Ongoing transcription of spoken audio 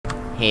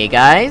Hey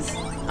guys,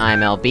 I'm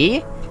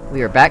LB.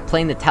 We are back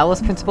playing the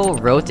Talos Principle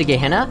Road to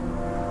Gehenna.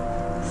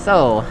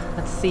 So,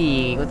 let's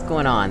see, what's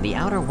going on? The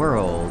outer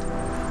world.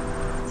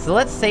 So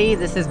let's say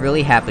this is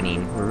really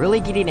happening. We're really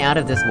getting out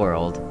of this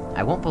world.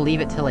 I won't believe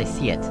it till I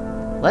see it.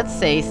 Let's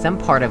say some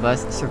part of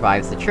us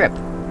survives the trip.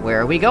 Where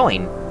are we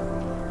going?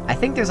 I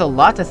think there's a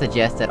lot to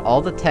suggest that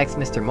all the texts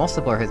Mr.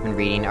 Mulcible has been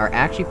reading are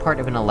actually part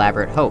of an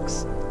elaborate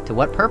hoax. To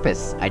what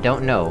purpose? I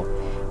don't know.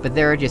 But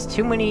there are just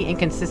too many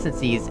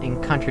inconsistencies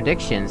and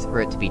contradictions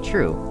for it to be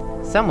true.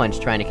 Someone's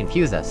trying to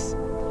confuse us.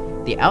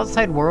 The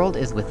outside world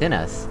is within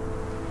us.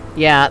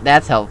 Yeah,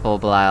 that's helpful,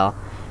 Belial.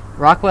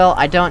 Rockwell,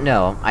 I don't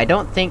know. I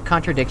don't think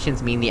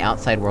contradictions mean the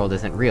outside world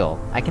isn't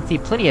real. I can see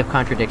plenty of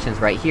contradictions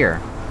right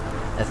here.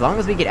 As long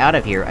as we get out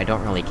of here, I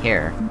don't really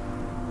care.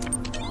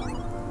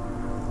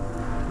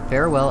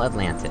 Farewell,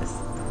 Atlantis.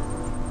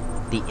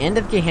 The end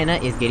of Gehenna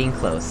is getting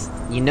close.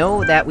 You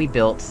know that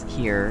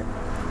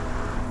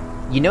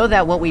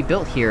what we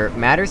built here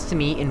matters to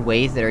me in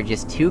ways that are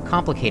just too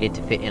complicated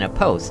to fit in a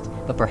post,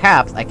 but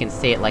perhaps I can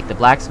say it like the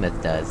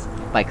blacksmith does,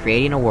 by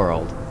creating a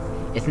world.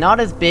 It's not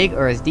as big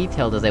or as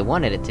detailed as I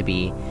wanted it to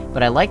be,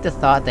 but I like the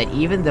thought that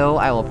even though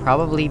I will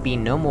probably be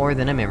no more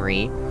than a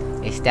memory,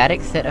 a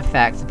static set of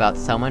facts about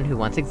someone who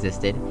once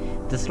existed,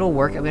 this little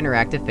work of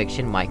interactive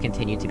fiction might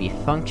continue to be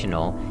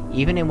functional,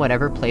 even in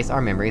whatever place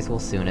our memories will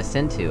soon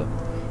ascend to.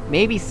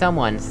 Maybe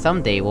someone,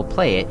 someday, will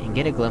play it and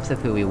get a glimpse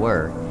of who we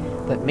were.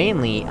 But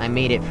mainly, I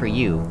made it for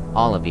you,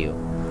 all of you.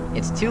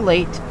 It's too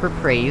late for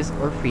praise,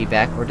 or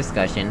feedback, or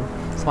discussion,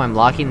 so I'm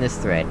locking this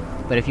thread.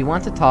 But if you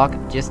want to talk,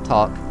 just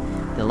talk,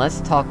 then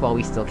let's talk while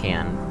we still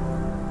can.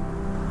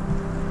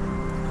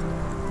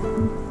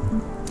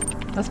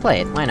 Let's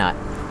play it, why not?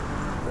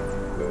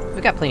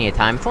 We've got plenty of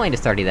time, it's only the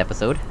start of the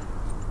episode.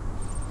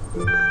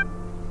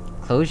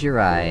 Close your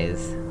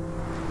eyes.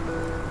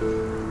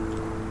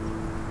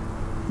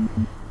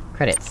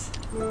 Credits.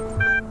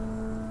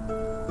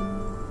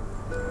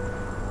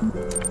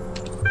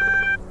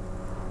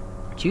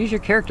 Choose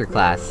your character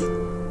class.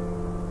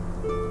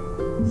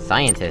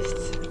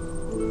 Scientists.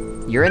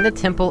 You're in the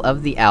Temple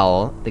of the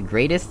Owl, the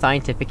greatest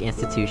scientific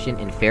institution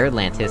in fair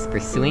Atlantis,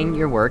 pursuing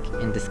your work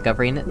in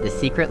discovering the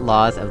secret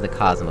laws of the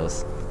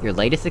cosmos. Your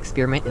latest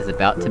experiment is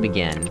about to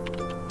begin.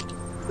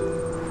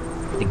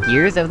 The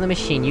gears of the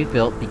machine you've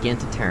built begin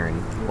to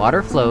turn.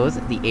 Water flows,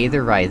 the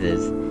aether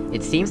rises.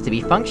 It seems to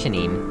be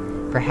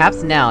functioning.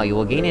 Perhaps now you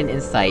will gain an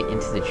insight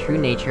into the true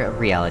nature of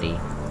reality.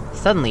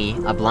 Suddenly,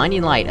 a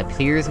blinding light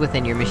appears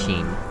within your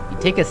machine. You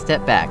take a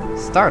step back,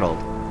 startled.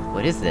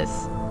 What is this?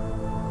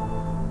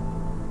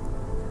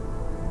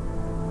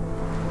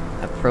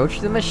 Approach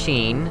the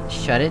machine,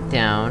 shut it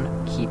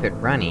down, keep it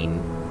running.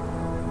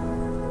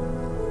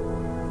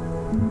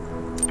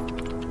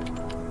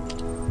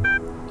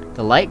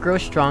 The light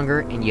grows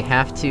stronger, and you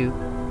have to...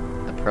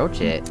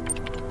 approach it?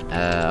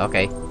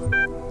 Okay.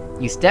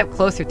 You step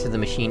closer to the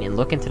machine and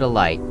look into the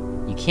light.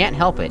 You can't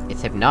help it,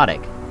 it's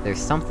hypnotic. There's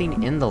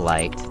something in the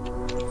light.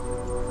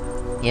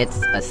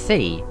 It's a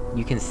city.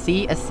 You can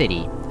see a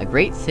city. A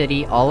great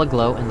city, all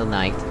aglow in the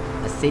night.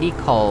 A city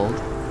called...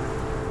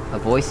 A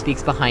voice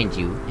speaks behind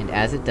you, and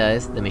as it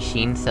does, the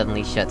machine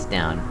suddenly shuts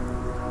down.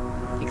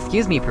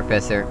 Excuse me,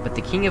 Professor, but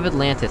the King of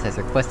Atlantis has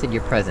requested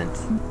your presence.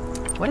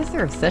 What is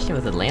their obsession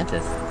with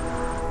Atlantis?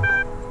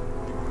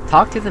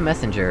 Talk to the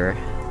messenger.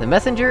 The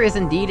messenger is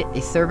indeed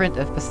a servant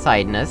of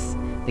Poseidonus,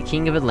 the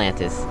King of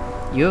Atlantis.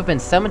 You have been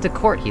summoned to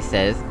court, he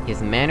says.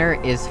 His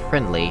manner is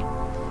friendly.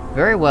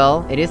 Very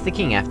well, it is the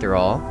king after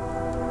all.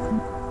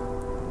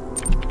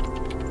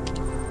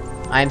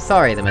 I am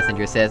sorry, the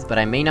messenger says, but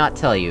I may not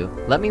tell you.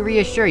 Let me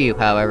reassure you,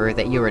 however,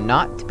 that you are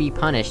not to be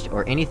punished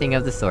or anything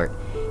of the sort.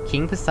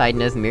 King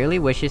Poseidonus merely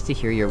wishes to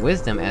hear your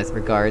wisdom as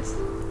regards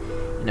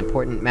an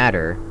important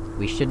matter.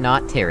 We should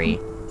not tarry.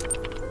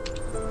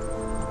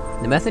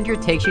 The messenger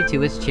takes you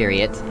to his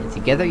chariot, and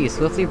together you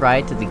swiftly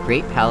ride to the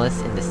great palace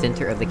in the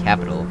center of the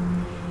capital.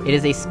 It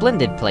is a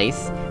splendid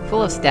place,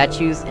 full of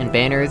statues and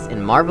banners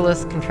and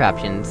marvelous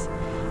contraptions,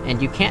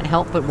 and you can't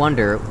help but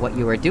wonder what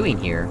you are doing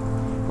here.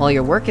 While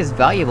your work is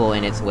valuable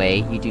in its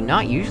way, you do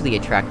not usually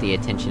attract the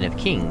attention of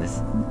kings.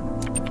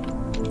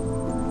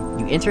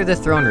 You enter the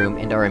throne room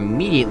and are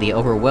immediately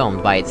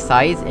overwhelmed by its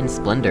size and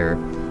splendor.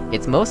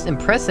 Its most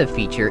impressive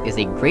feature is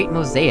a great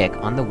mosaic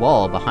on the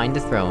wall behind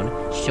the throne,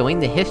 showing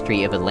the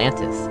history of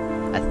Atlantis.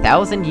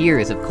 1,000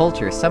 years of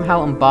culture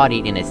somehow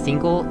embodied in a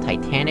single,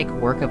 titanic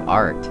work of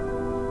art.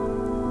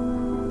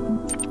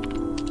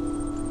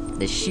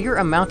 The sheer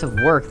amount of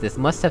work this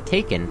must have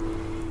taken.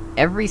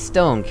 Every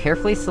stone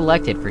carefully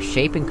selected for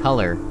shape and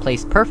color,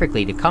 placed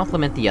perfectly to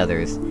complement the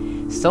others.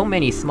 So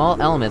many small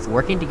elements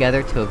working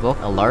together to evoke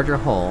a larger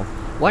whole.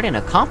 What an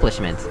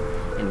accomplishment!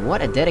 And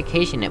what a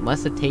dedication it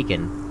must have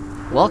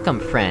taken. Welcome,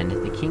 friend,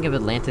 the King of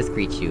Atlantis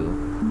greets you.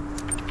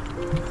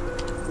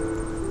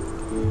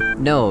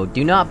 No,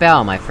 do not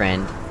bow, my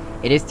friend.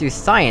 It is through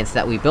science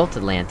that we built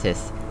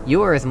Atlantis.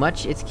 You are as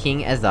much its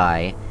king as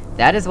I.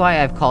 That is why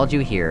I've called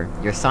you here.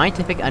 Your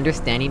scientific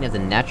understanding of the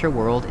natural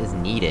world is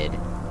needed.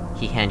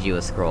 He hands you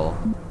a scroll.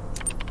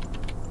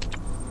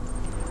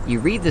 You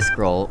read the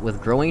scroll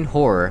with growing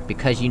horror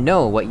because you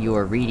know what you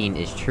are reading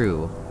is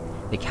true.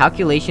 The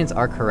calculations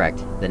are correct,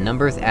 the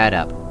numbers add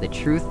up, the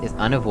truth is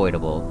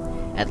unavoidable.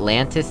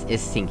 Atlantis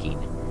is sinking.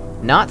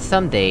 Not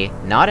someday,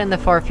 not in the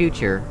far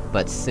future,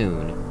 but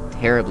soon.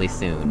 Terribly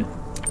soon.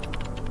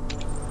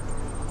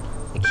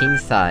 The king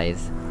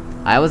sighs.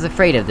 I was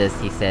afraid of this,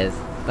 he says,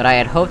 but I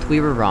had hoped we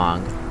were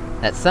wrong.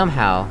 That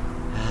somehow...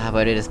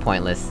 but it is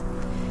pointless.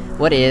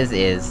 What is.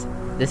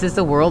 This is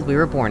the world we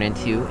were born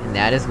into, and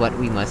that is what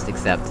we must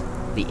accept.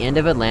 The end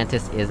of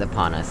Atlantis is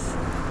upon us.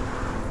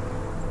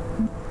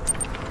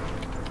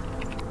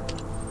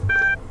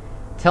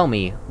 Tell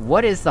me,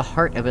 what is the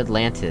heart of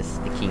Atlantis?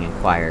 The king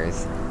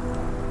inquires.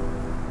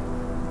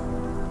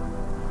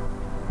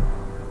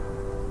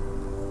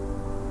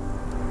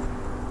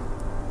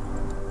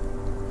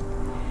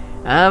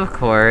 Of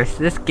course,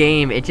 this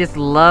game, it just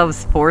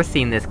loves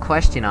forcing this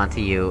question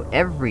onto you,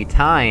 every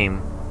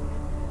time.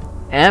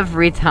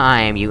 Every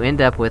time you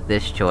end up with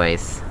this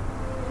choice.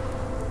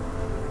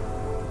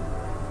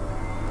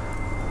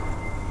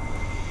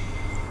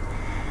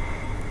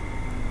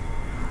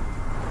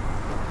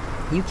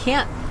 You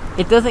can't...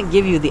 It doesn't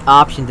give you the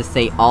option to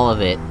say all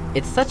of it.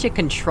 It's such a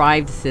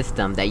contrived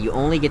system that you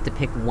only get to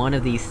pick one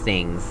of these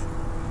things.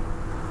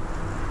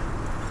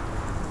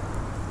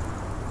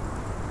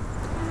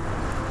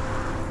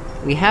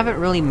 We haven't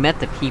really met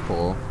the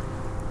people.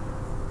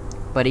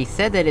 But he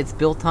said that it's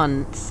built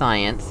on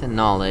science and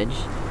knowledge,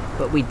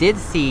 but we did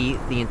see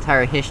the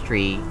entire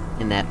history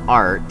in that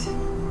art.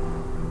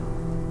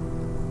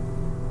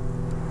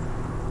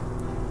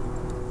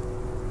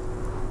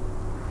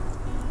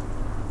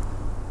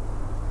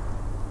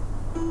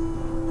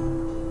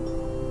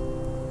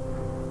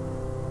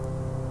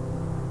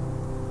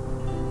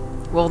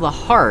 Well, the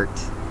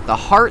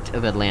heart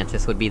of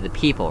Atlantis would be the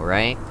people,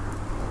 right?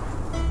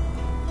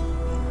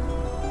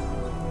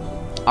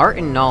 Art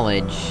and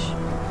knowledge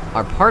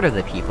are part of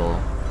the people.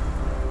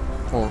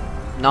 Well,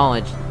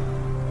 knowledge...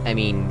 I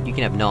mean, you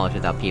can have knowledge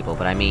without people,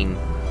 but I mean...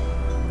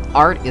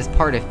 Art is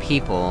part of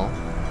people.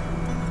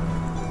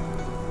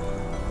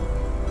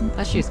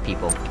 Let's use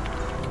people.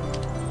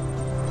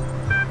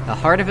 The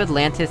heart of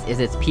Atlantis is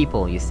its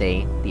people, you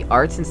say. The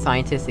arts and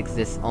scientists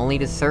exist only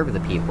to serve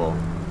the people.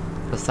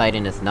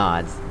 Poseidonus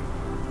nods.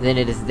 Then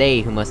it is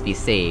they who must be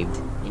saved,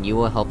 and you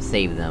will help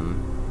save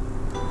them.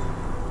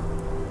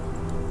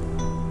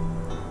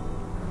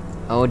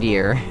 Oh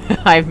dear,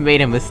 I've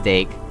made a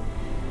mistake.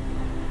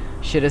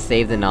 Should've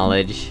saved the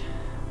knowledge.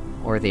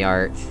 Or the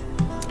art.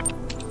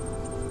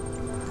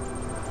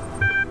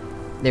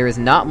 There is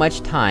not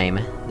much time.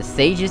 The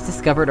sages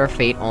discovered our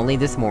fate only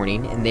this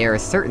morning, and they are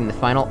certain the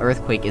final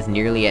earthquake is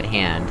nearly at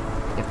hand.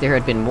 If there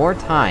had been more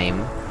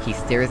time... He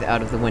stares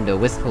out of the window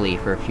wistfully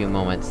for a few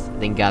moments,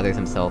 then gathers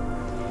himself.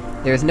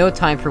 There is no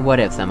time for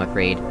what-ifs, I'm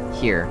afraid.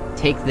 Here,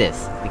 take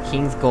this, the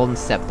king's golden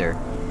scepter.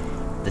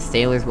 The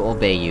sailors will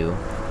obey you.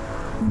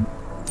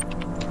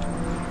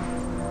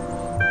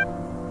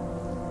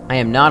 I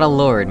am not a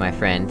lord, my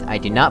friend. I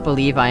do not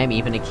believe I am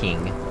even a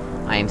king.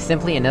 I am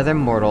simply another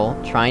mortal,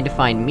 trying to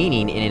find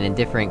meaning in an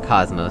indifferent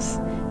cosmos.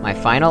 My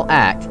final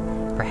act,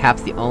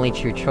 perhaps the only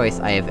true choice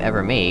I have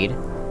ever made,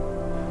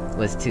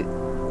 was to...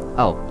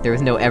 Oh, there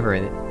was no ever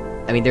in it.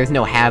 I mean, there's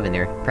no have in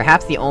there.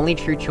 Perhaps the only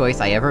true choice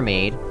I ever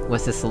made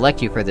was to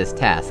select you for this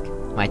task.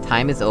 My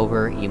time is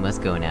over, you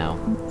must go now.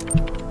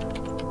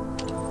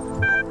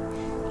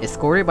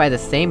 Escorted by the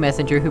same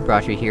messenger who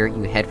brought you here,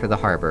 you head for the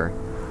harbor.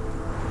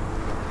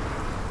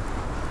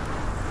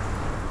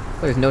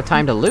 There's no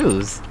time to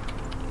lose!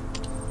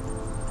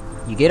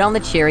 You get on the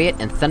chariot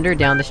and thunder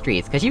down the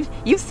streets, cause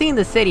you've seen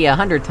the city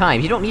 100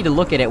 times, you don't need to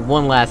look at it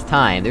one last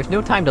time, there's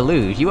no time to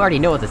lose, you already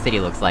know what the city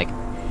looks like.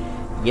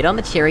 Get on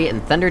the chariot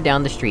and thunder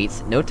down the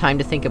streets, no time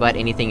to think about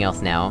anything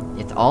else now.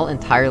 It's all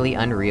entirely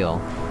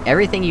unreal.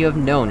 Everything you have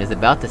known is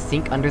about to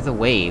sink under the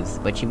waves,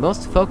 but you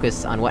most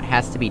focus on what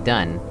has to be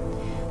done.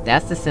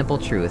 That's the simple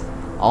truth.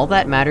 All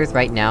that matters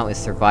right now is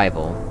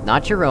survival.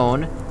 Not your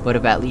own, but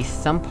of at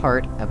least some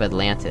part of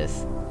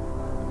Atlantis.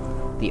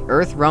 The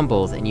earth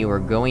rumbles and you are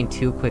going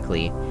too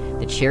quickly.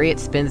 The chariot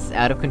spins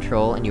out of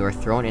control and you are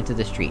thrown into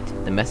the street.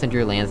 The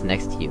messenger lands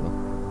next to you.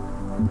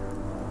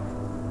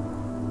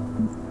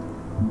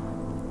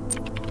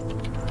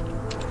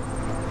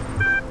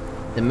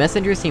 The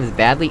messenger seems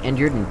badly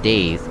injured and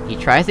dazed. He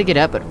tries to get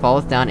up but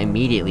falls down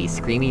immediately,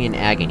 screaming in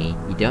agony.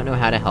 You don't know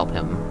how to help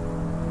him.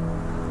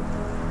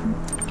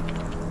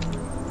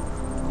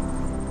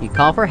 You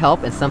call for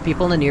help, and some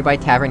people in the nearby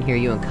tavern hear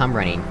you and come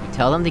running. You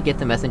tell them to get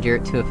the messenger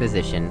to a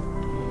physician.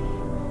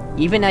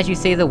 Even as you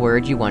say the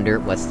words, you wonder,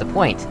 what's the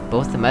point?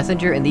 Both the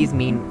messenger and these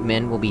mean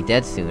men will be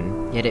dead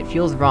soon, yet it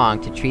feels wrong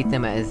to treat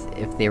them as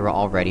if they were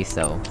already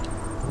so.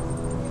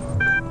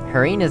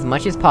 Hurrying as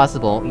much as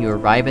possible, you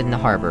arrive in the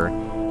harbor.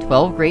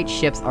 12 great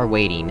ships are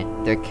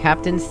waiting. Their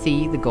captains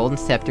see the golden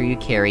scepter you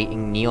carry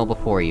and kneel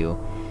before you.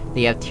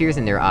 They have tears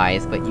in their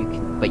eyes, but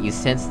you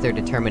sense their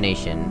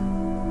determination.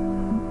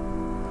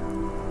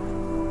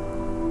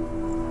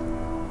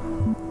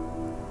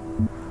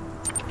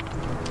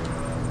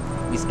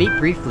 You speak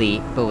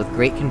briefly, but with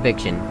great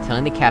conviction,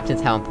 telling the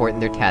captains how important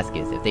their task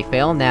is. If they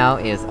fail now,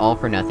 it is all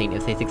for nothing.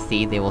 If they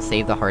succeed, they will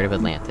save the heart of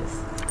Atlantis.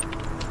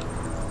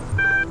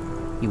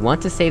 You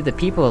want to save the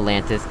people of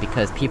Atlantis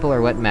because people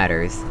are what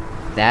matters.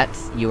 That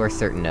you are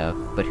certain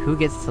of. But who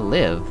gets to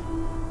live?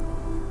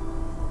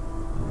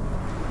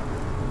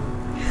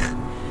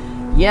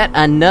 Yet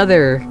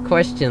another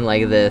question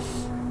like this.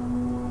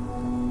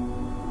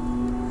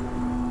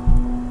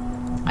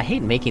 I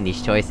hate making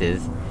these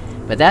choices.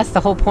 But that's the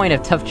whole point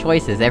of tough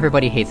choices,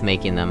 everybody hates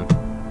making them.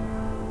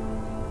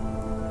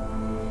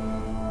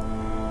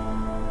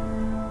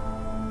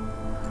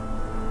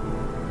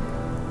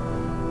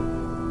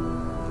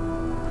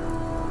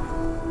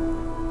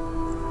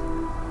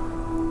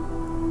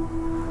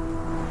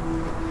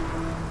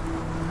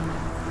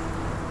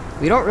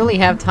 We don't really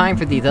have time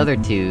for these other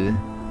two.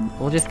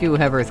 We'll just do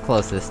whoever is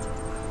closest.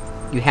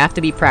 You have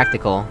to be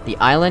practical. The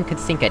island could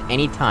sink at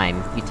any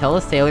time. You tell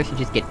the sailors to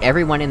just get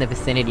everyone in the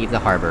vicinity of the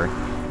harbor.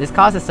 This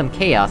causes some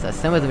chaos, as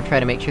some of them try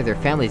to make sure their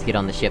families get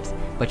on the ships,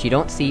 but you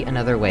don't see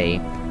another way.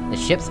 The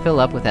ships fill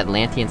up with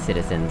Atlantean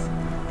citizens.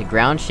 The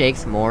ground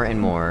shakes more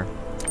and more.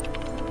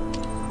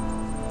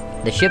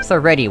 The ships are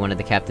ready, one of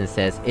the captains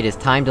says. It is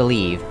time to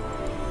leave.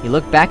 You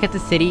look back at the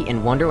city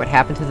and wonder what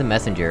happened to the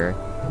messenger.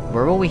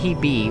 Where will he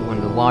be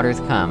when the waters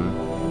come?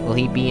 Will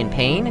he be in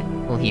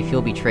pain? Will he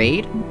feel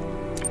betrayed?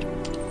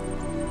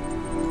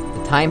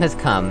 The time has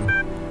come.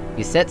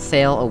 You set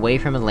sail away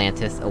from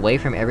Atlantis, away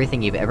from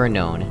everything you've ever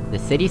known. The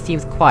city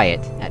seems quiet,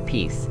 at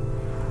peace.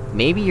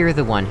 Maybe you're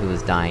the one who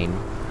is dying.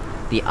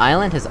 The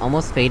island has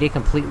almost faded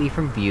completely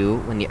from view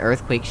when the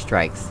earthquake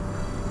strikes.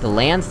 The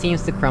land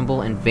seems to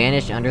crumble and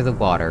vanish under the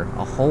water,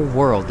 a whole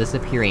world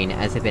disappearing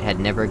as if it had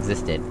never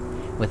existed.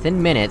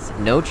 Within minutes,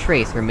 no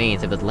trace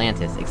remains of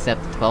Atlantis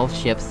except the 12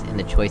 ships and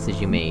the choices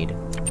you made.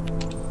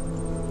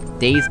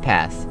 Days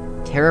pass.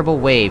 Terrible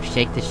waves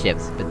shake the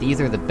ships, but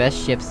these are the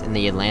best ships in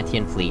the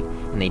Atlantean fleet,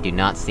 and they do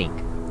not sink.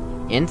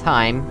 In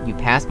time, you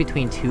pass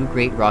between two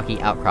great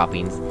rocky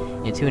outcroppings,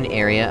 into an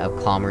area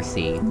of calmer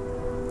sea.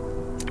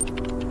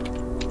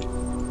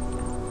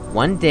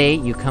 One day,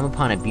 you come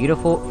upon a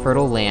beautiful,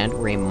 fertile land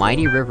where a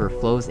mighty river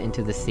flows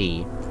into the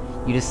sea.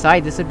 You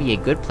decide this would be a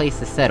good place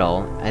to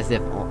settle,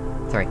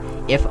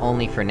 if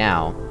only for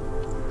now.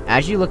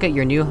 As you look at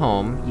your new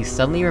home, you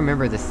suddenly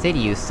remember the city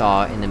you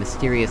saw in the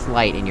mysterious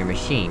light in your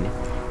machine.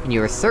 And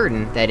you are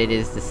certain that it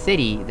is the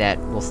city that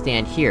will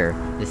stand here,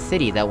 the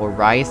city that will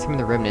rise from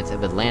the remnants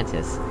of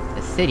Atlantis,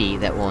 a city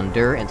that will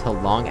endure until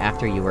long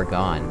after you are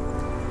gone.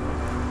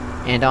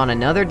 And on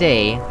another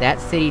day, that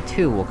city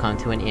too will come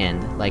to an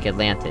end, like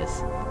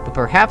Atlantis. But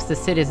perhaps the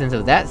citizens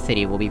of that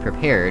city will be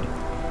prepared,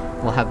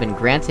 will have been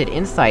granted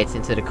insights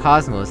into the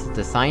cosmos that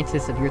the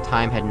scientists of your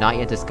time had not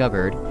yet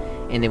discovered,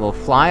 and they will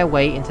fly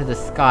away into the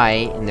sky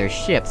in their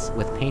ships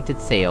with painted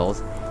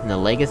sails, and the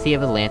legacy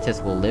of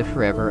Atlantis will live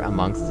forever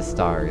amongst the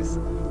stars.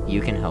 You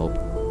can hope.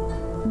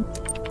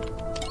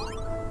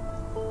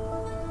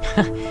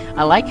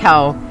 I like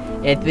how,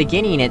 at the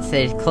beginning it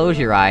says, close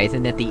your eyes,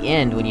 and at the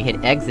end, when you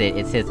hit exit,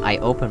 it says, I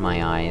open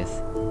my eyes.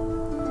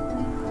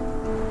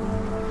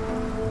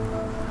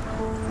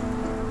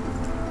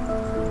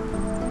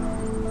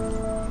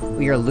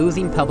 We are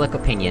losing public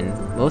opinion.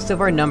 Most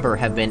of our number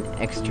have been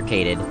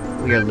extricated.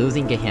 We are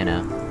losing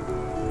Gehenna.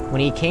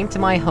 When he came to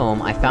my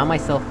home, I found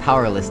myself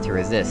powerless to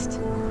resist.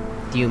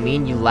 Do you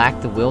mean you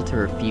lacked the will to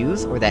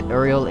refuse, or that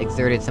Uriel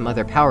exerted some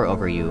other power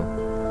over you?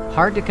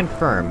 Hard to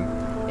confirm.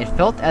 It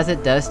felt as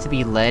it does to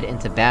be led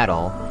into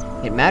battle.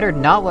 It mattered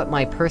not what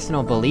my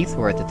personal beliefs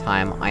were at the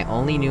time, I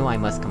only knew I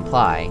must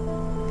comply.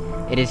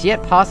 It is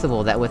yet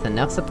possible that with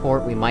enough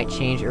support we might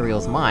change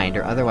Uriel's mind,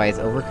 or otherwise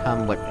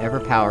overcome whatever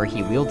power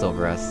he wields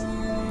over us.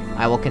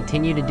 I will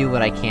continue to do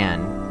what I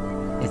can.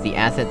 Is the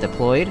asset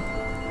deployed?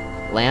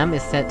 LAM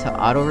is set to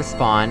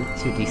auto-respond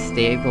to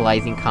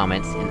destabilizing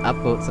comments and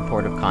upvote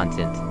supportive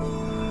content.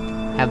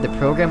 Have the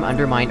program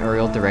undermine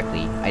Uriel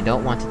directly. I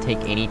don't want to take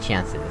any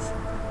chances.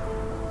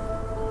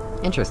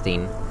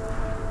 Interesting.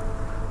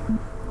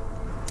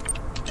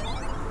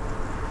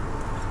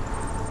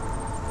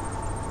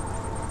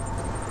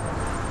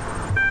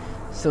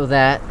 So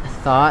that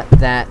thought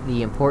that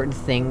the important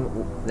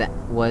thing that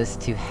was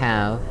to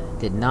have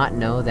did not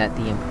know that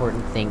the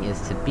important thing is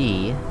to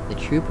be. The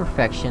true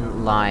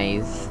perfection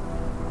lies...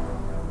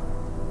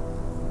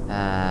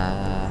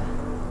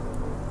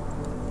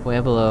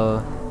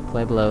 Pueblos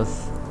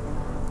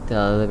de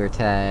la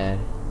Libertad.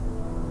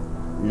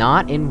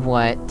 Not in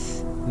what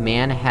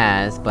man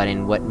has, but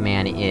in what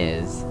man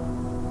is.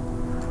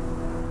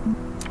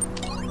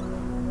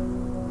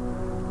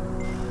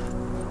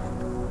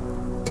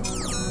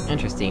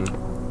 Interesting.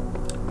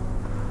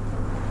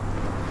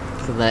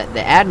 So the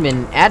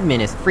admin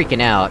is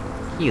freaking out.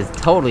 He is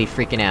totally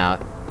freaking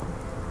out.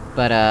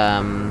 But,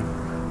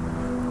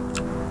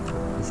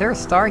 is there a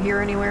star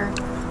here anywhere?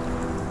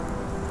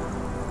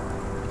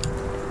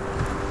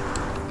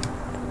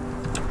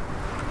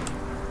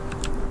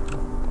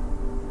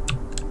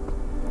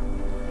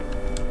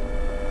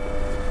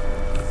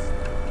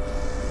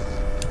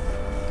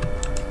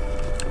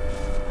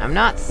 I'm I'm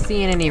not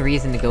seeing any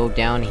reason to go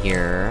down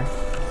here.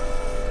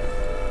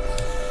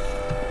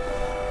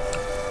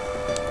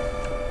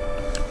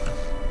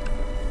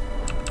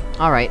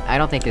 Alright, I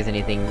don't think there's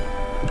anything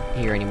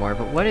here anymore,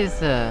 but what is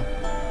the...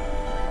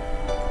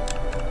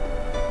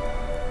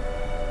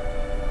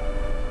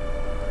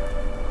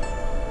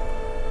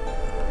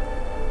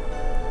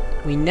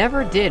 We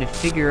never did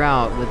figure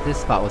out what this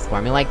spot was for.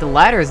 I mean, like, the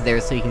ladder's there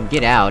so you can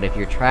get out if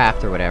you're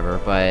trapped or whatever,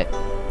 but...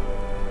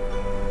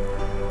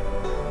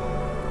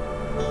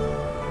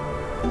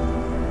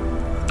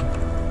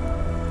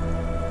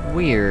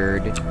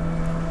 Weird.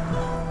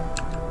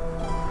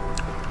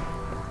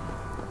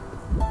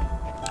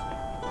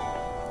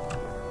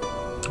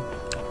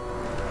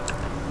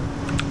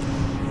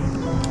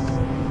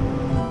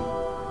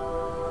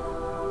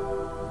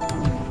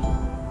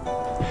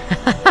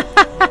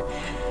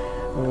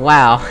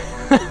 Wow.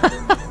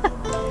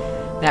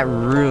 That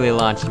really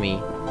launched me.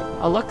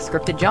 Oh look,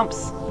 scripted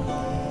jumps!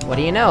 What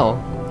do you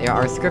know? There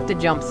are scripted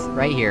jumps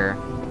right here.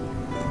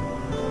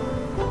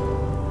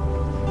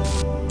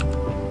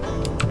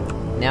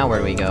 Now where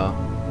do we go?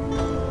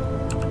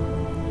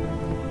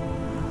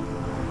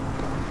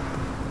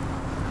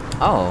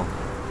 Oh.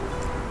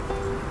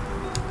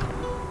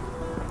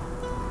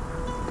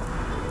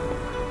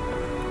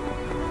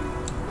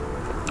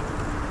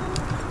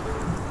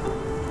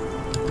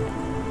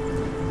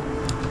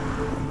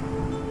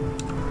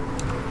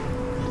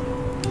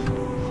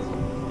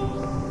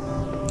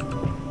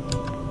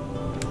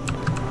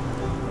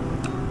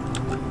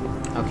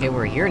 Okay,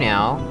 we're here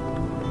now.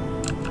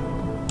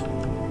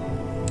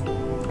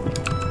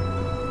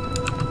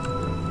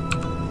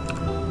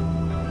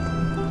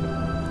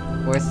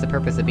 What's the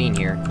purpose of being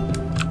here?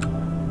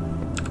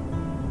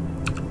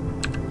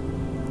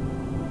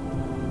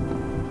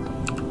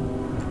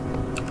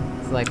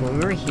 So like, when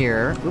we were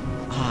here... Oop!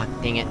 Ah,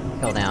 dang it,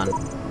 fell down.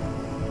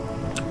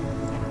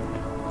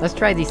 Let's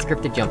try these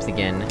scripted jumps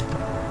again.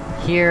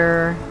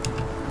 Here...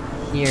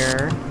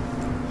 Here...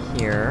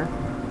 Here...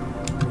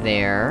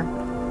 There...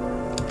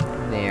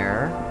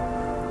 There...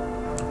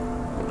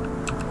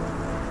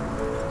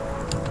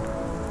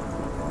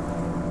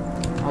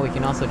 Oh, we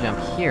can also jump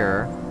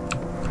here.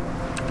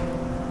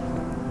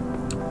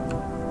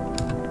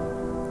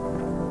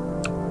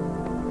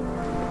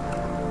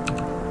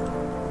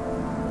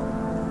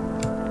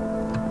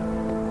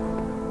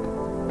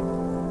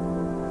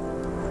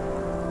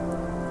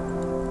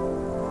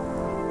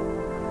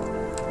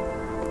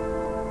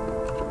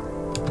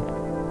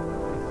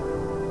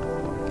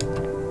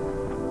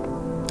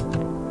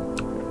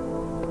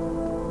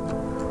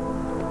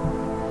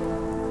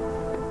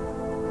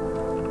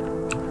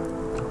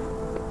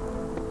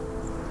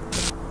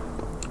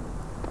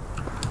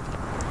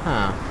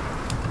 Huh.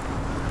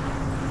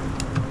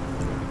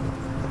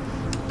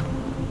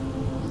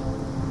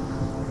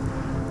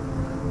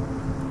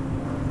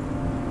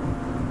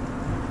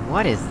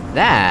 What is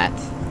that?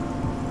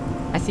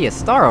 I see a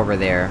star over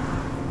there.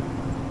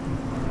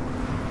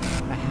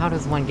 But how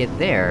does one get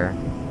there?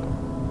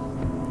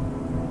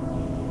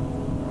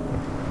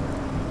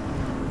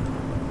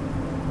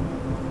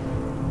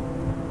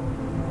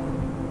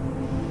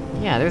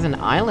 Yeah, there's an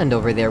island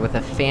over there with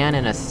a fan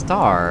and a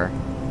star.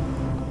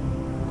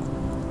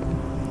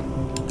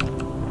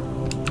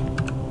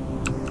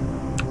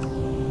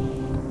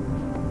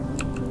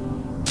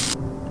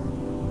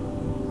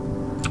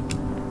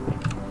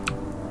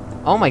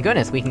 Oh my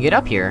goodness, we can get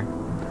up here!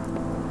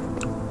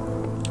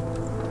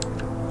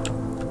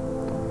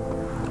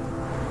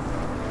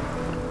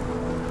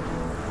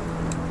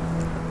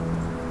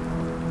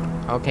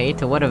 Okay,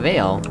 to what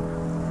avail?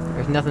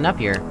 There's nothing up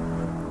here.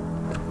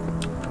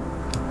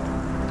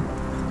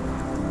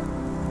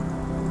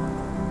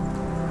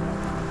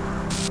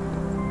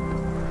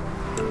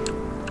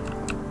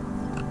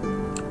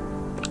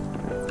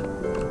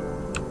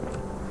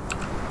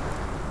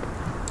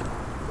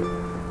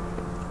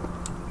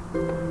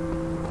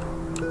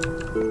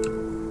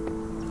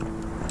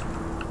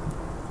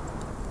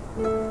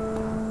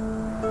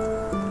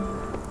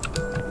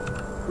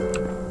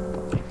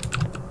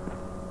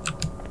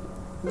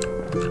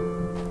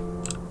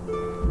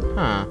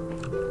 Huh.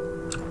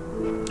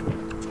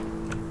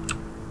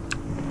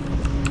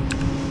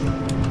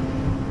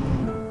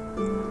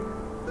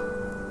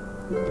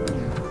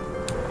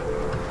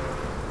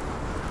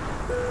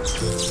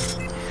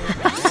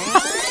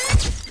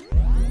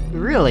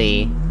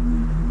 Really?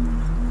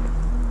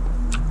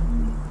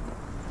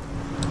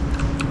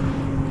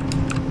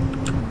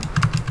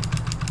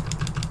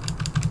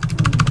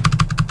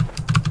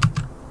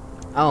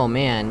 Oh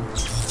man.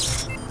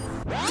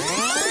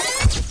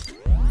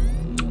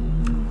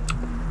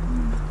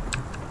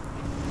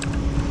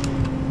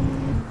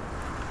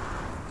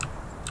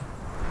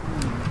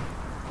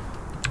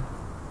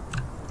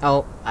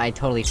 Oh, I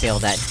totally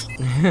failed that.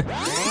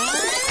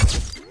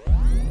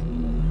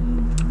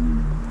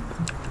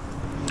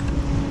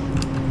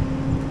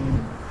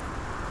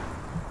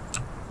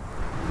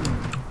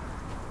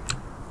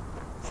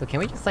 So can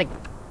we just, like...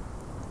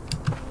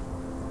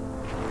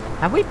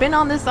 Have we been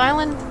on this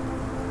island?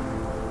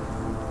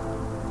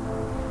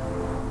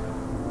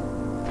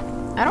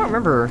 I don't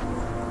remember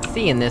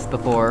seeing this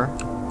before.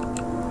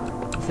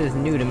 This is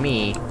new to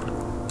me.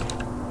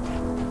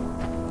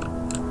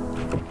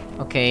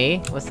 Okay,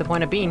 what's the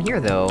point of being here,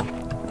 though?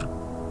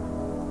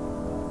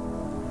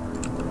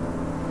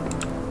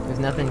 There's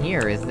nothing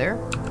here, is there?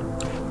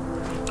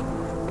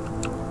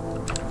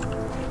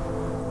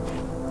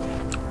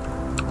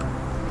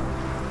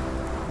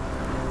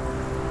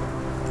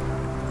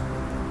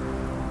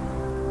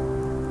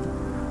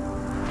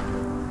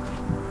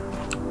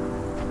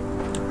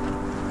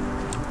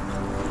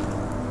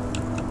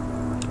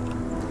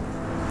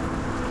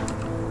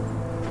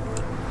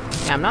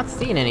 Yeah, I'm not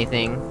seeing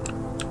anything.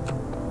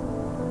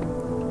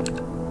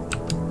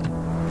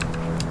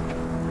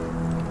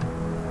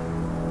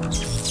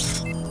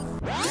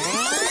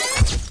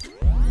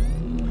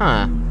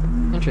 Huh.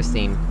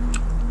 Interesting.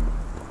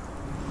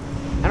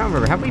 I don't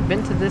remember, have we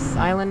been to this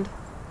island?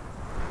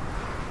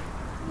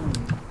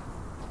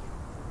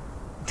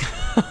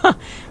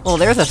 Well,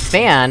 there's a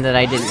fan that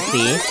I didn't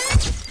see.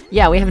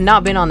 Yeah, we have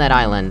not been on that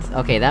island.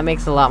 Okay, that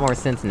makes a lot more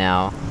sense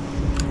now.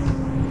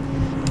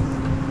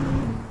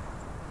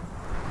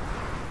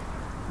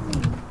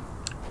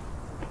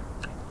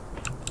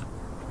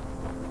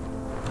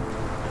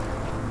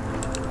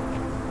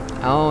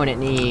 Oh, and it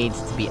needs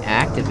to be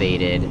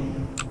activated.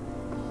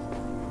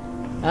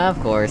 Of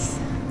course.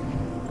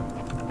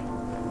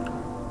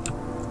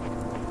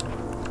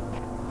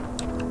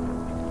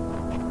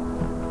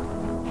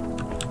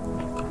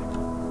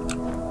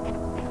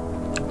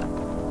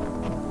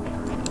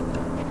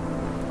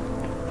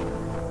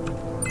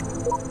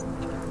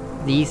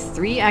 These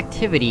three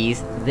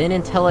activities, then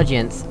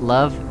intelligence,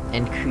 love,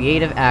 and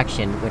creative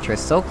action, which are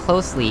so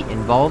closely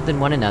involved in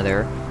one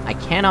another, I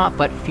cannot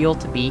but feel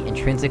to be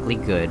intrinsically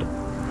good.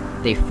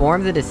 They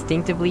form the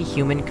distinctively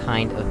human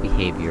kind of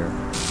behavior.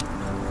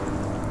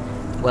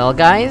 Well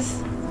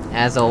guys,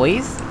 as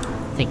always,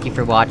 thank you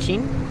for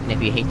watching, and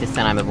if you hate the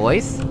sound of my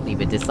voice,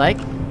 leave a dislike.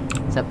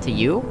 It's up to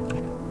you.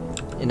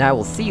 And I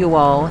will see you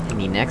all in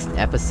the next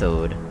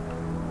episode.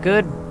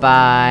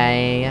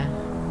 Goodbye!